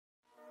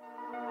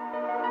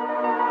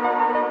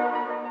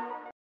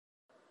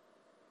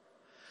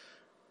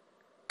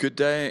Good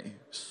day.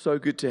 So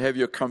good to have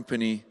your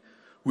company.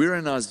 We're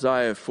in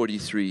Isaiah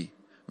 43.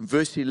 In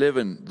verse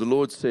 11, the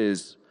Lord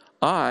says,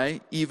 I,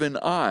 even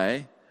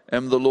I,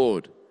 am the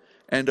Lord,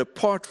 and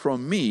apart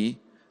from me,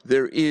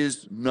 there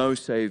is no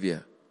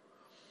Savior.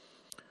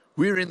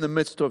 We're in the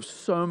midst of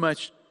so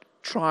much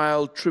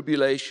trial,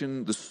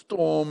 tribulation. The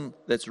storm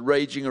that's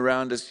raging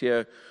around us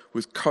here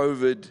with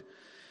COVID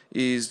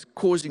is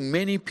causing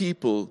many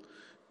people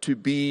to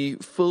be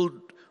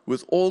filled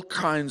with all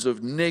kinds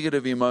of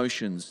negative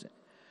emotions.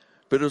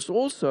 But it's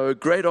also a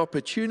great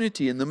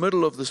opportunity in the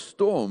middle of the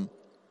storm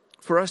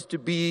for us to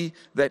be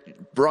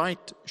that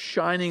bright,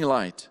 shining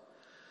light,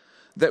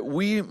 that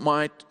we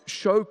might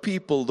show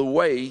people the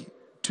way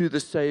to the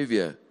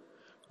Savior.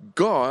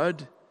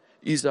 God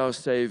is our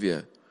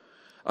Savior.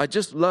 I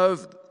just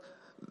love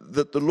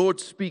that the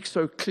Lord speaks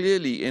so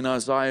clearly in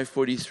Isaiah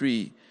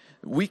 43.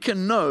 We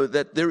can know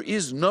that there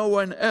is no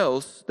one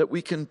else that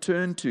we can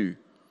turn to.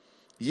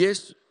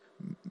 Yes,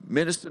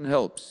 medicine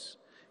helps.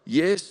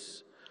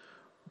 Yes,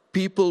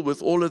 people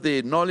with all of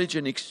their knowledge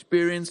and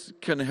experience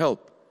can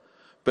help.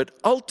 But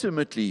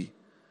ultimately,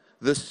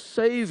 the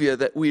Savior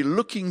that we're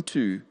looking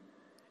to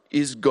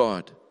is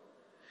God.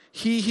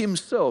 He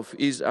Himself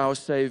is our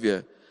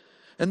Savior.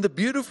 And the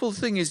beautiful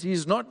thing is,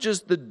 He's not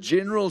just the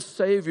general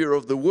Savior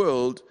of the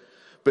world,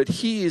 but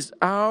He is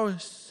our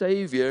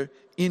Savior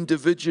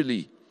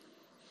individually.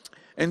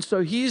 And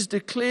so He's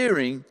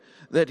declaring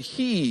that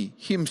He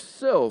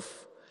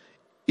Himself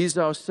is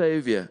our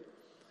Savior.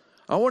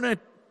 I want to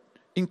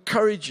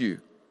encourage you,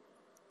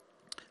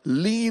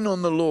 lean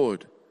on the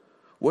Lord.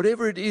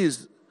 Whatever it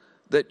is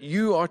that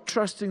you are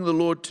trusting the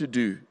Lord to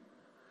do,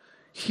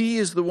 He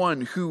is the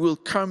one who will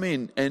come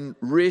in and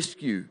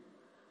rescue,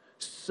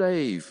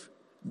 save,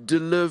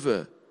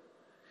 deliver.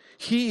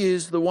 He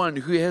is the one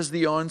who has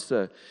the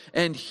answer.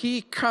 And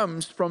He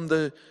comes from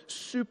the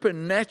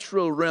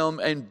supernatural realm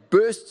and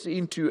bursts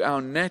into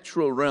our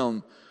natural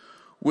realm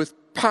with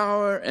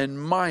power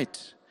and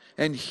might.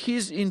 And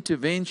His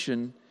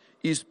intervention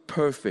is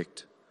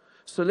perfect.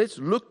 So let's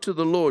look to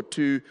the Lord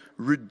to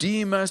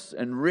redeem us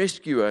and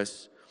rescue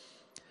us.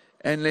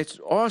 And let's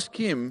ask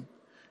Him,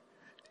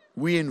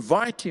 we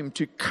invite Him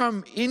to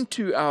come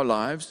into our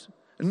lives,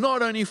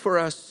 not only for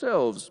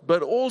ourselves,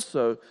 but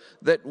also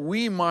that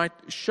we might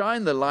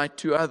shine the light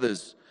to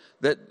others,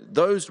 that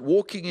those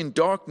walking in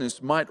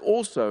darkness might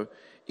also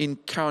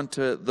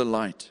encounter the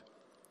light.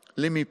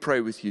 Let me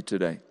pray with you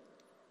today.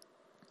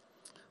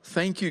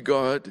 Thank you,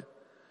 God,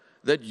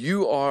 that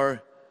you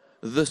are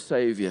the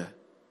Savior.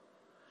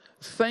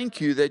 Thank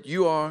you that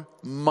you are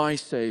my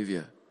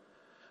Savior.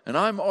 And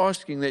I'm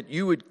asking that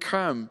you would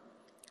come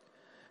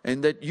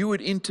and that you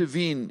would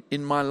intervene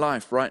in my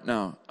life right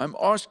now. I'm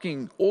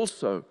asking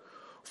also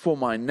for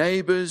my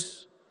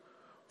neighbors,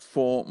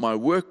 for my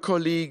work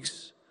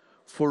colleagues,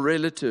 for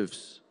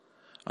relatives.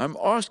 I'm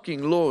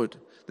asking, Lord,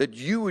 that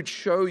you would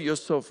show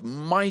yourself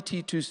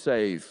mighty to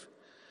save.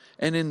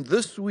 And in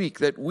this week,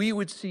 that we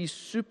would see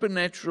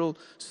supernatural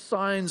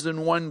signs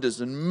and wonders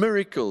and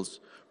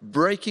miracles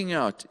breaking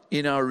out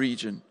in our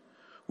region.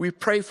 We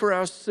pray for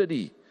our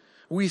city.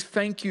 We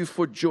thank you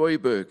for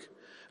Joyburg.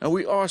 And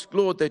we ask,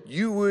 Lord, that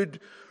you would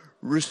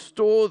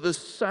restore the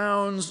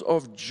sounds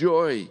of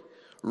joy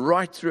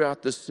right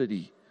throughout the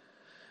city.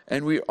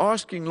 And we're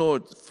asking,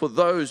 Lord, for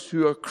those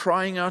who are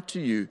crying out to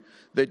you,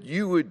 that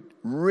you would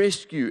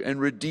rescue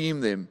and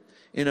redeem them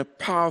in a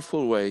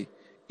powerful way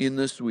in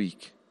this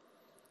week.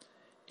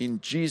 In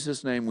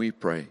Jesus' name we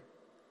pray.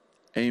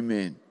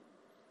 Amen.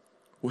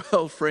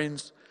 Well,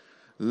 friends,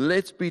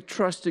 let's be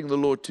trusting the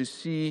Lord to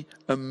see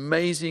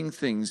amazing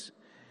things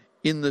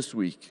in this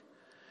week.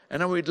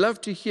 And I would love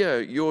to hear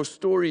your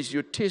stories,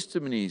 your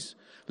testimonies.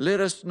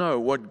 Let us know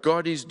what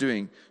God is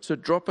doing. So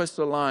drop us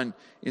a line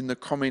in the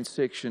comment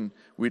section.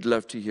 We'd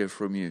love to hear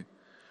from you.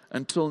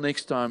 Until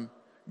next time,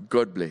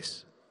 God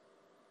bless.